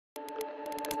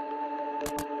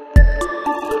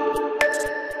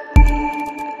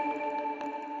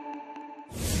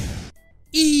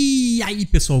E aí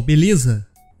pessoal, beleza?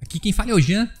 Aqui quem fala é o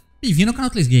Jean, bem-vindo ao canal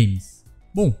Tlesgames.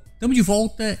 Bom, estamos de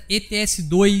volta,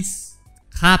 ETS2.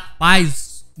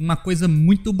 Rapaz, uma coisa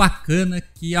muito bacana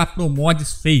que a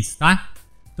Promods fez, tá?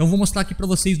 Então vou mostrar aqui pra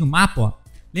vocês no mapa, ó.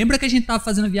 Lembra que a gente tava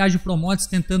fazendo a viagem Promods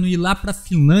tentando ir lá pra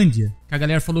Finlândia? Que a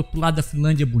galera falou que pro lado da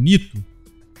Finlândia é bonito?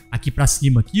 Aqui pra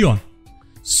cima, aqui ó.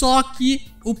 Só que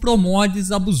o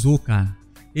Promods abusou, cara.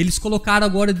 Eles colocaram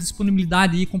agora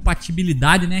disponibilidade e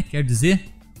compatibilidade, né? Quer dizer,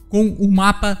 com o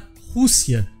mapa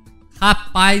Rússia.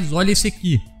 Rapaz, olha esse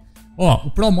aqui. Ó,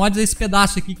 o Promods é esse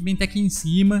pedaço aqui que vem até aqui em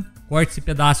cima. Corta esse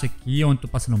pedaço aqui onde tô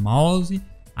passando o mouse.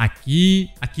 Aqui,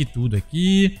 aqui tudo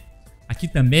aqui. Aqui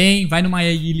também, vai numa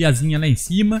ilhazinha lá em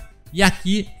cima. E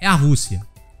aqui é a Rússia.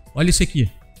 Olha isso aqui.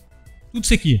 Tudo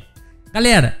isso aqui.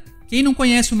 Galera, quem não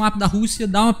conhece o mapa da Rússia,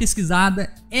 dá uma pesquisada.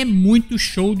 É muito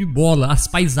show de bola as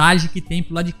paisagens que tem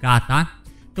pro lado de cá, tá?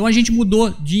 Então a gente mudou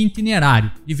de itinerário.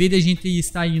 De vez de a gente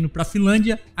estar indo pra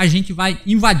Finlândia, a gente vai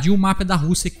invadir o mapa da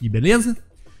Rússia aqui, beleza?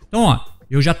 Então ó,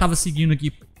 eu já tava seguindo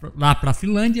aqui lá pra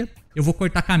Finlândia. Eu vou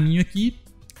cortar caminho aqui.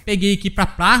 Peguei aqui pra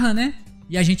Praga, né?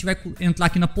 E a gente vai entrar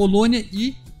aqui na Polônia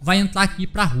e vai entrar aqui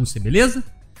pra Rússia, beleza?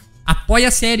 Apoia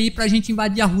a série aí pra gente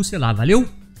invadir a Rússia lá, valeu?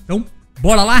 Então,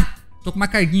 bora lá? Tô com uma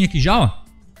carguinha aqui já, ó.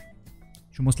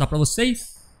 Deixa eu mostrar pra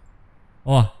vocês.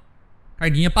 Ó,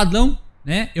 carguinha padrão,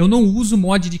 né? Eu não uso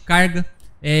mod de carga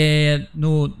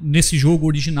nesse jogo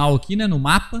original aqui, né? No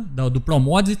mapa do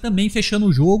Promods e também fechando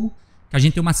o jogo. Que a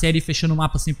gente tem uma série fechando o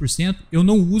mapa 100%. Eu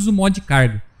não uso mod de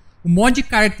carga. O mod de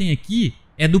carga que tem aqui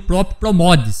é do próprio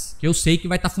Promods, que eu sei que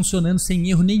vai estar funcionando sem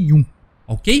erro nenhum,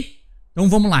 ok? Então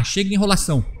vamos lá, chega de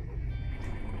enrolação.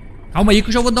 Calma aí que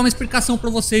eu já vou dar uma explicação pra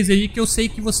vocês aí, que eu sei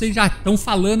que vocês já estão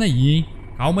falando aí, hein?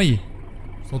 Calma aí.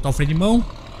 Soltar o freio de mão.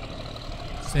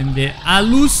 Acender a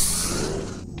luz.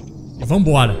 E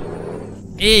vambora.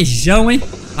 Ei, João, hein?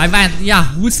 Vai a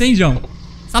Rússia, hein, João?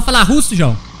 Sabe falar russo,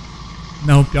 João?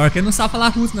 Não, pior que ele não sabe falar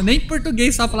russo, não. Nem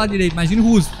português sabe falar direito, imagina o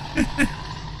russo.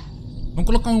 Vamos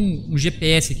colocar um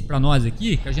GPS aqui pra nós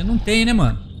aqui, que a gente não tem, né,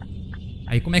 mano?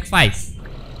 Aí como é que faz?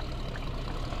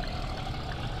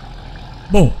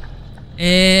 Bom,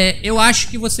 eu acho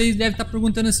que vocês devem estar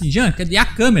perguntando assim, Jean, cadê a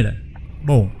câmera?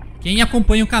 Bom, quem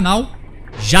acompanha o canal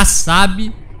já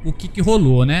sabe o que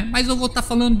rolou, né? Mas eu vou estar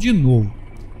falando de novo.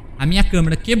 A minha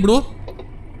câmera quebrou.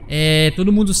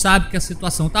 Todo mundo sabe que a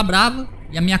situação tá brava.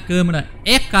 E a minha câmera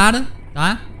é cara,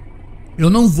 tá? Eu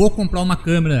não vou comprar uma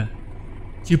câmera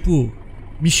tipo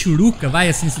michuruca, vai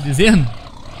assim se dizendo.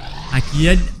 Aqui,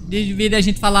 de vez da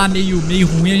gente falar meio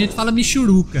ruim, a gente fala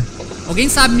michuruca. Alguém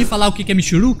sabe me falar o que é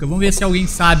michuruca? Vamos ver se alguém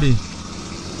sabe.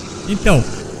 Então,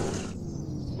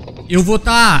 eu vou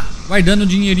estar guardando o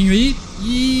dinheirinho aí.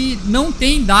 E não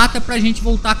tem data pra gente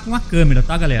voltar com a câmera,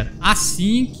 tá, galera?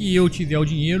 Assim que eu tiver o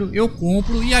dinheiro, eu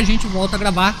compro e a gente volta a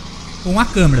gravar com a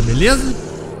câmera, beleza?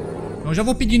 Então já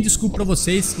vou pedindo desculpa pra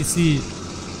vocês que se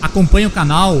acompanham o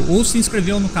canal ou se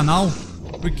inscreveram no canal,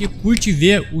 porque curte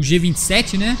ver o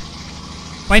G27, né?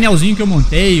 O painelzinho que eu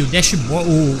montei, o dashboard,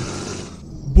 o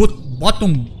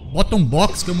bottom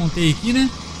box que eu montei aqui, né?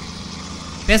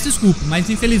 Peço desculpa, mas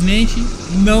infelizmente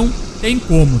não tem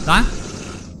como, tá?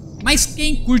 Mas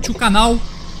quem curte o canal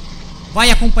vai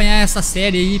acompanhar essa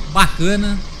série aí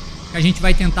bacana, que a gente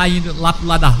vai tentar ir lá pro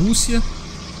lado da Rússia.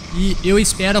 E eu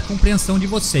espero a compreensão de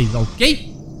vocês,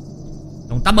 ok?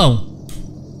 Então tá bom.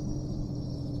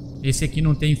 Esse aqui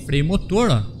não tem freio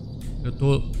motor, ó. Eu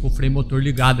tô com o freio motor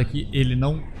ligado aqui, ele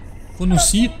não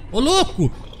pronuncia. Ô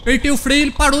louco! Apertei o freio e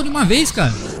ele parou de uma vez,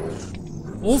 cara.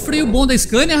 Ô freio bom da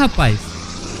Scania, rapaz.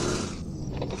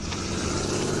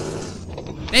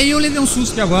 E eu levei um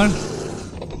susto aqui agora.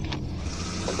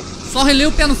 Só relei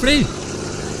o pé no freio.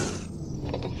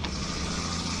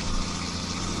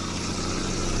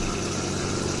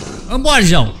 Vambora,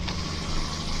 João.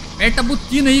 Aperta a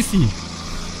botina aí, filho.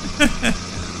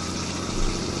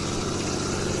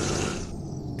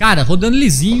 Cara, rodando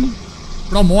lisinho.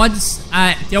 Promods.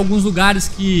 Tem alguns lugares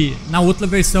que na outra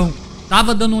versão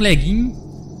tava dando um laguinho.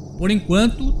 Por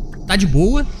enquanto, tá de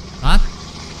boa, tá?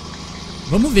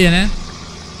 Vamos ver, né?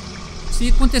 Se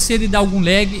acontecer de dar algum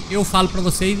lag, eu falo pra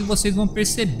vocês e vocês vão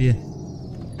perceber.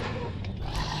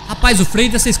 Rapaz, o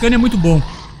freio dessa Scania é muito bom.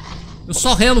 Eu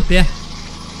só relo o pé.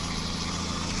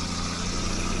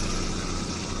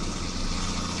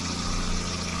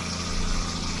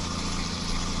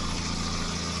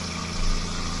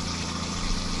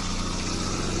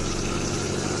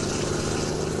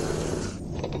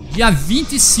 Dia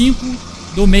 25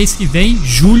 do mês que vem,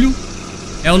 julho,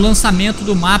 é o lançamento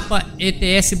do mapa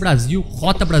ETS Brasil,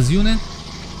 Rota Brasil, né?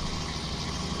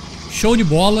 Show de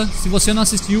bola. Se você não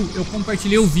assistiu, eu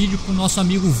compartilhei o vídeo com o nosso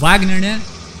amigo Wagner, né?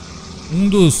 um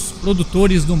dos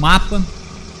produtores do mapa,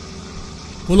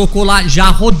 colocou lá já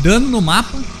rodando no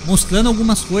mapa, mostrando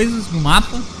algumas coisas no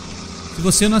mapa. Se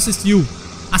você não assistiu,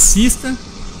 assista.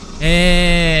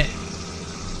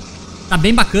 Tá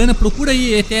bem bacana. Procura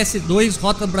aí ETS2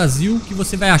 Rota Brasil que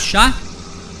você vai achar.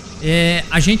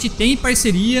 A gente tem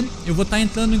parceria. Eu vou estar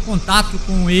entrando em contato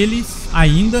com eles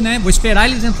ainda, né? Vou esperar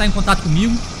eles entrar em contato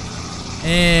comigo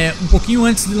um pouquinho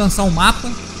antes de lançar o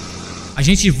mapa. A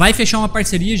gente vai fechar uma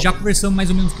parceria. Já conversamos mais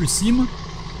ou menos por cima.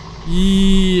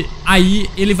 E aí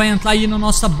ele vai entrar aí na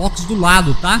nossa box do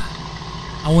lado, tá?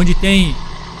 Onde tem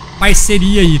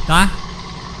parceria aí, tá?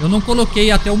 Eu não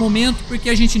coloquei até o momento porque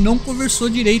a gente não conversou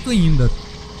direito ainda.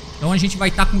 Então a gente vai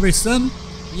estar conversando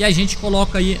e a gente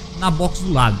coloca aí na box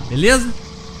do lado, beleza?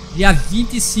 Dia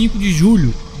 25 de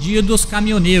julho, dia dos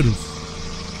caminhoneiros.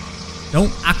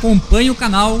 Então acompanhe o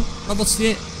canal para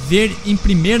você ver em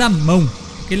primeira mão,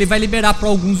 porque ele vai liberar para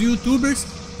alguns youtubers,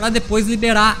 para depois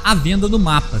liberar a venda do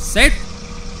mapa, certo?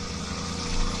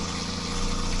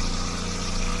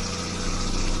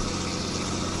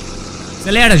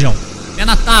 Acelera, João. Pé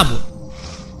na tábua.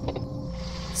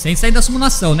 Sem sair da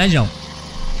simulação, né, João?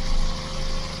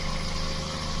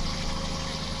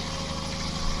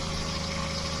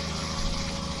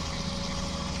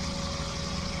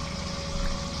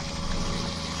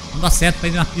 Não dá certo pra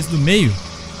ir na pista do meio.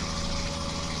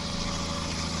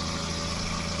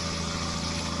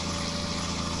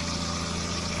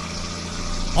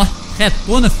 Ó,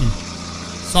 retona, filho.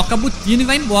 Soca a botina e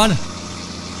vai embora.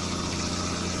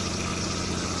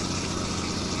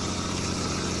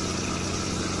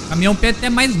 O caminhão pede até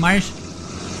mais marcha.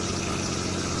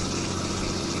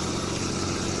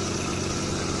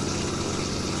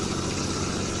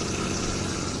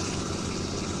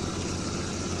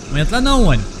 Não entra não,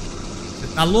 olha. Você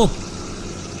tá louco?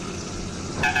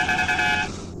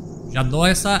 Já dou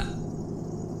essa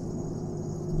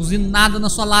buzinada na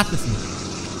sua lata, filho.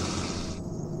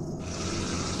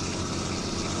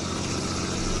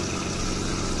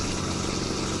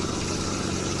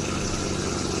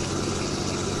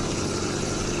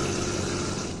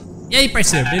 E aí,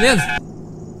 parceiro, beleza?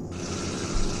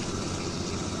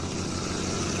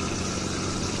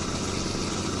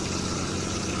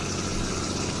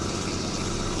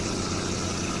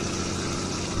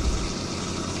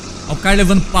 Olha o cara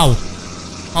levando pau.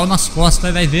 Pau nas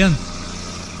costas, vai vendo.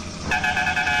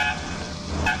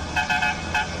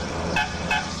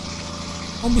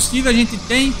 Combustível a gente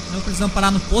tem. Não precisamos parar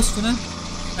no posto, né?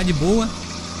 Tá de boa.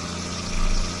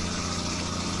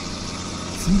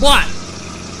 Simbora!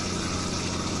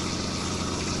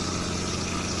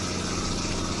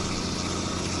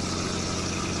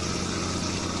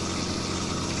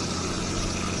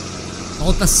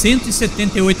 Falta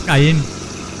 178 km.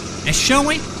 É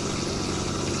chão, hein?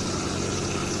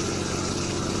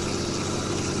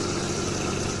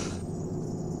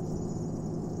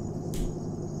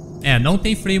 Não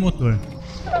tem freio motor.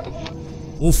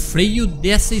 O freio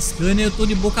dessa Scania eu tô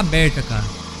de boca aberta, cara.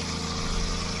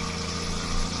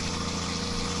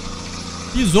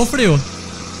 Pisou, freou.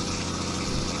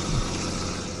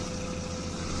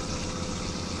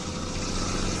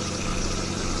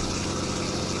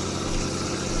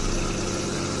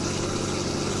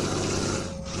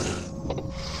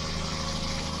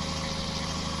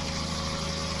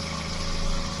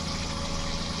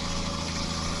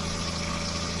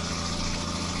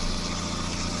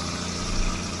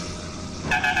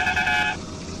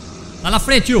 Lá na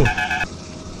frente, tio.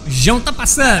 O João tá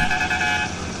passando.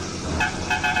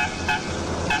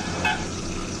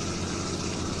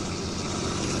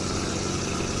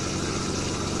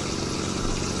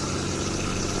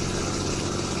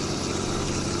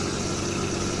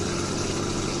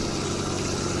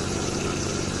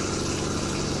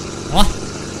 Ó,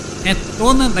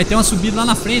 retona, vai ter uma subida lá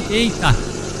na frente. Eita.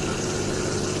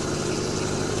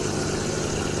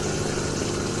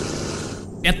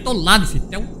 É atolado, filho,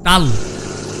 até um talo.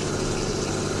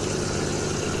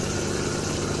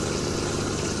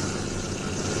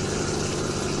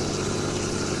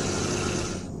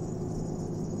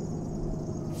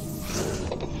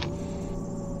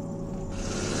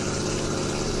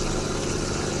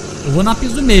 Eu vou na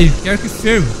pista do meio, quero que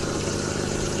fervo.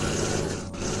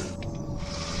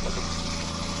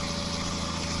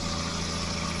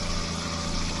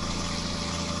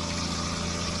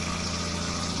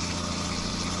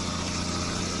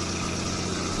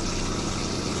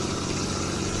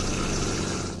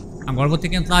 Agora eu vou ter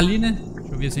que entrar ali, né?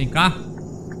 Deixa eu ver se tem carro.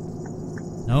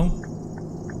 Não.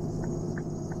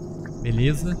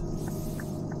 Beleza.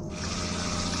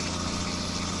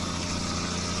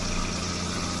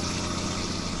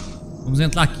 Vamos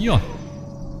entrar aqui, ó.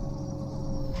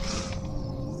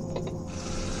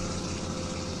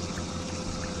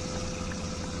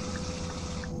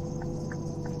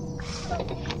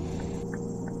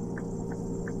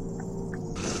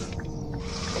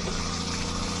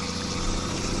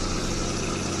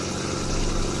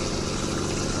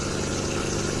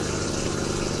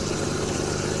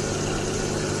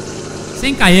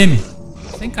 Cem km.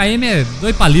 100 km é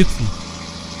 2 palitos, filho.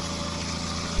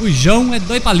 Fujão é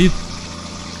 2 palitos.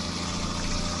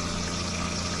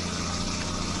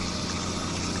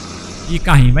 Ih,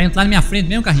 carrinho, vai entrar na minha frente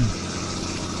mesmo, carrinho?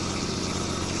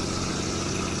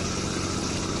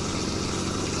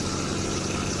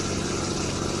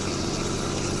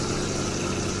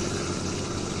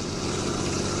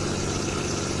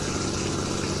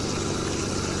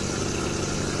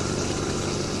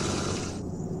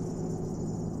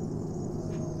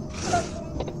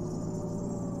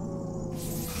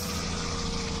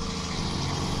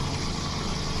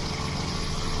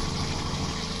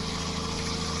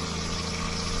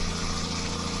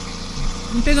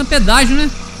 Não pegando pedágio, né?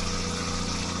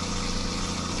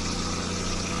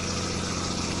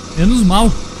 Menos mal.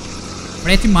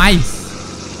 Frete mais.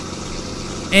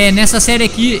 Nessa série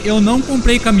aqui eu não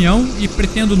comprei caminhão e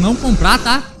pretendo não comprar,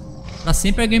 tá? Pra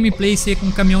sempre a gameplay ser com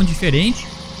um caminhão diferente.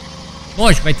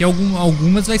 Lógico, vai ter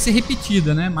algumas vai ser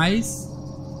repetida, né? Mas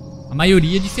a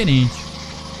maioria é diferente.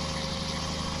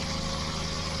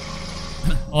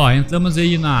 Ó, entramos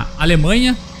aí na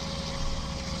Alemanha.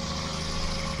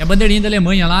 É a bandeirinha da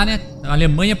Alemanha lá, né? A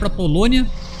Alemanha pra Polônia.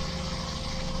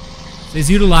 Vocês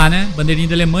viram lá, né? Bandeirinha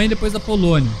da Alemanha e depois da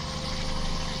Polônia.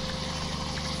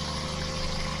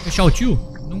 Fechar o tio?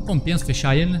 Não compensa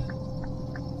fechar ele, né?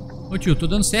 Ô tio, tô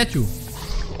dando 7, tio.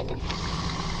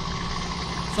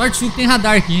 Sorte sua que tem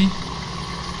radar aqui, hein?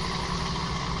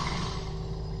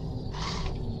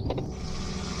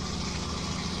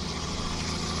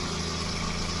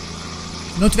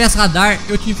 Se não tivesse radar,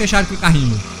 eu tinha fechado aquele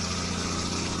carrinho.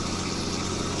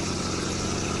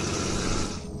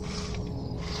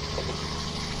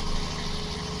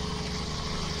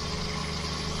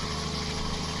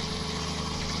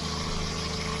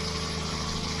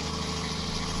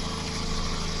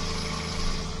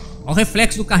 Olha o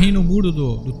reflexo do carrinho no muro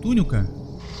do túnel, cara.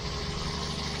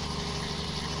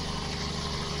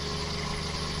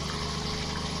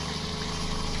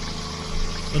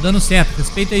 Tô dando certo.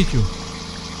 Respeita aí, tio.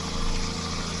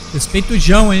 Respeita o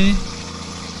João aí, hein?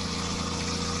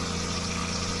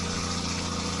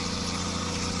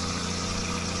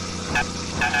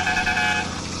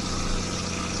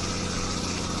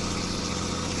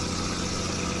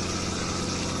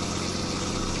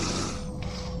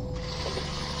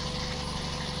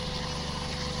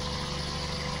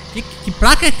 Que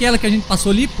placa é aquela que a gente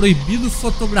passou ali? Proibido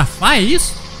fotografar, é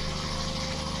isso?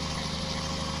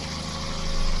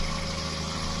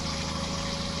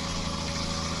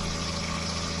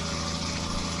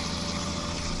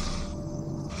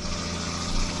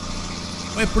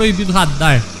 Ou é proibido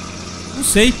radar? Não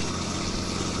sei.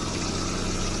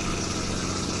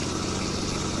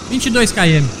 22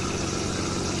 km.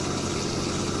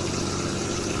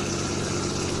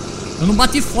 Eu não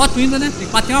bati foto ainda, né? Tem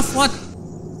que bater uma foto.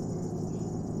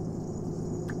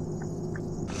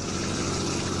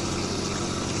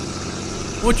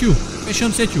 Ô tio,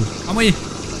 fechando você, tio. Calma aí.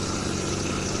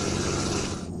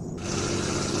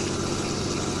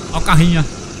 Olha o carrinho, ó.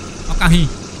 Olha o carrinho.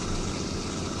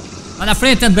 Vai na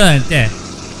frente, andante.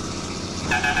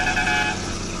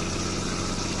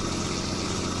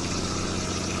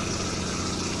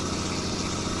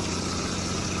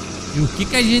 E o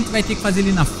que a gente vai ter que fazer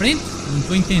ali na frente? Não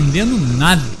tô entendendo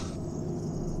nada.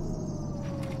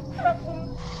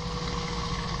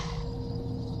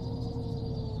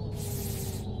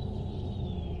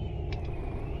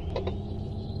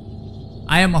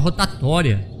 Ah, é uma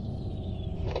rotatória.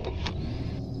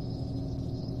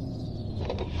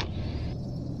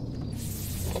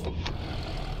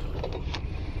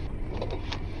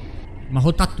 Uma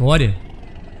rotatória.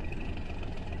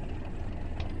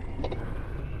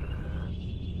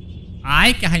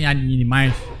 Ai, que arranhado de mini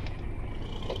mais.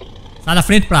 Sai da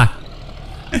frente pra.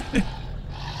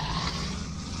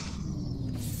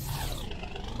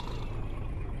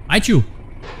 Ai, tio.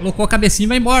 Colocou a cabecinha e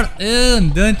vai embora.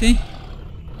 Andante, hein?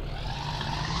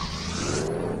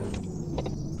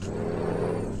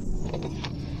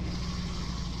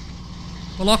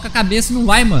 Coloca a cabeça e não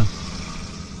vai, mano.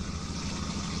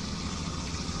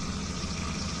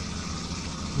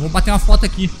 Vou bater uma foto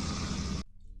aqui.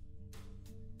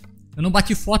 Eu não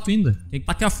bati foto ainda. Tem que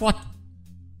bater a foto.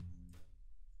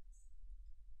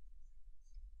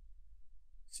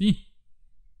 Sim.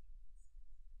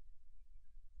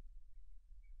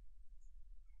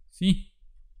 Sim.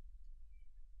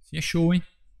 Sim, é show, hein?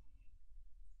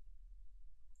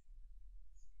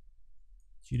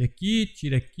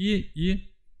 Tira aqui e...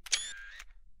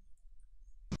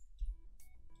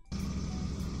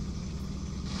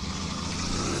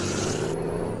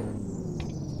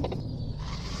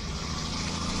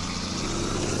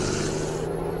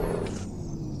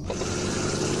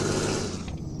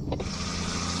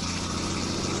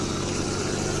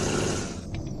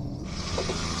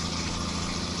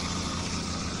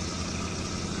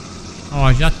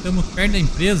 Ó, já estamos perto da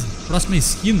empresa, próxima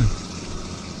esquina.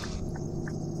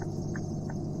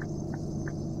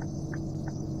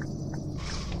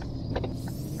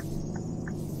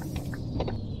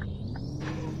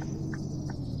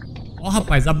 Ó,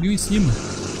 rapaz, abriu em cima.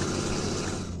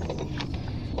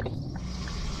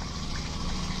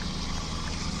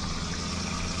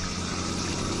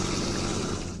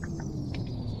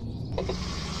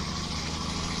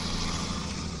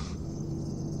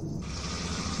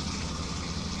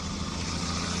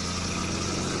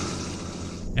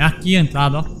 É aqui a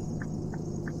entrada, ó.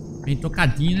 Bem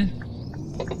tocadinho, né?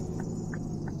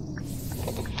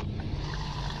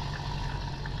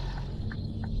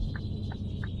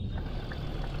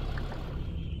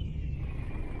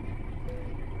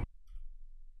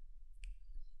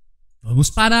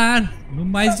 Vamos parar no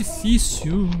mais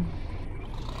difícil.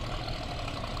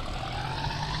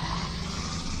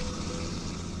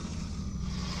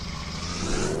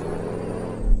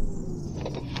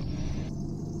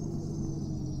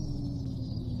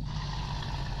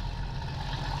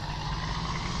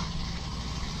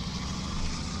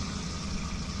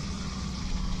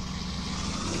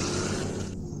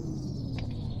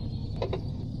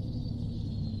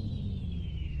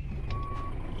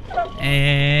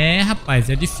 É, rapaz,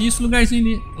 é difícil o lugarzinho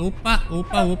ali.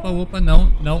 Opa,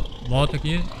 não, volta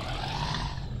aqui.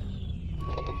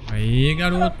 Aí,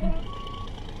 garoto.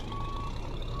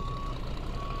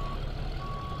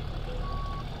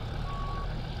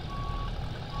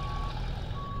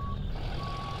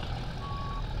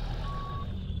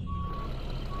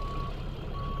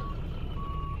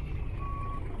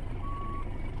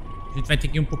 A gente vai ter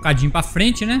que ir um bocadinho pra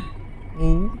frente, né?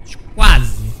 Ou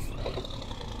quase.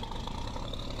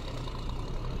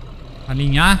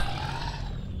 Alinhar.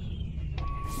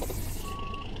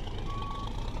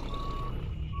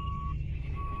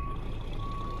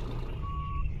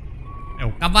 É,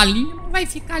 o cavalinho não vai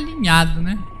ficar alinhado,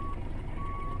 né?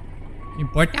 O que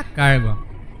importa é a carga, ó.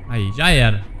 Aí, já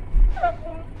era.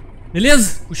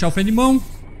 Beleza? Puxar o freio de mão.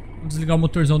 Vamos desligar o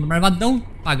motorzão do marvadão.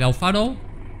 Apagar o farol.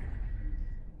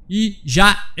 E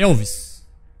já Elvis.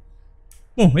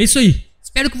 Bom, é isso aí.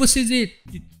 Espero que vocês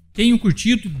tenham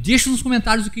curtido. Deixa nos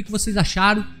comentários o que vocês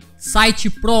acharam. Site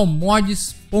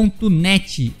promods.net.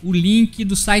 O link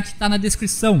do site está na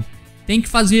descrição. Tem que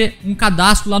fazer um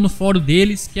cadastro lá no fórum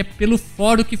deles, que é pelo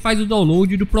fórum que faz o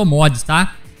download do Promods,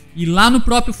 tá? E lá no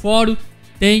próprio fórum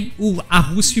tem a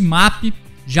Rusmap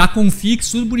já com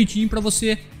fixo, tudo bonitinho para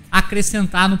você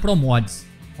acrescentar no Promods,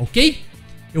 ok?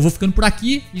 Eu vou ficando por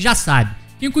aqui e já sabe.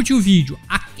 Quem curtiu o vídeo,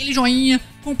 aquele joinha,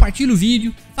 compartilha o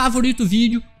vídeo, favorita o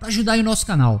vídeo para ajudar aí o nosso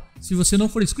canal. Se você não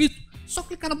for inscrito, só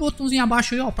clicar no botãozinho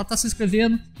abaixo aí, ó, para estar se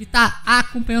inscrevendo e tá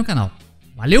acompanhando o canal.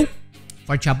 Valeu,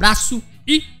 forte abraço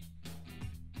e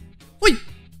fui!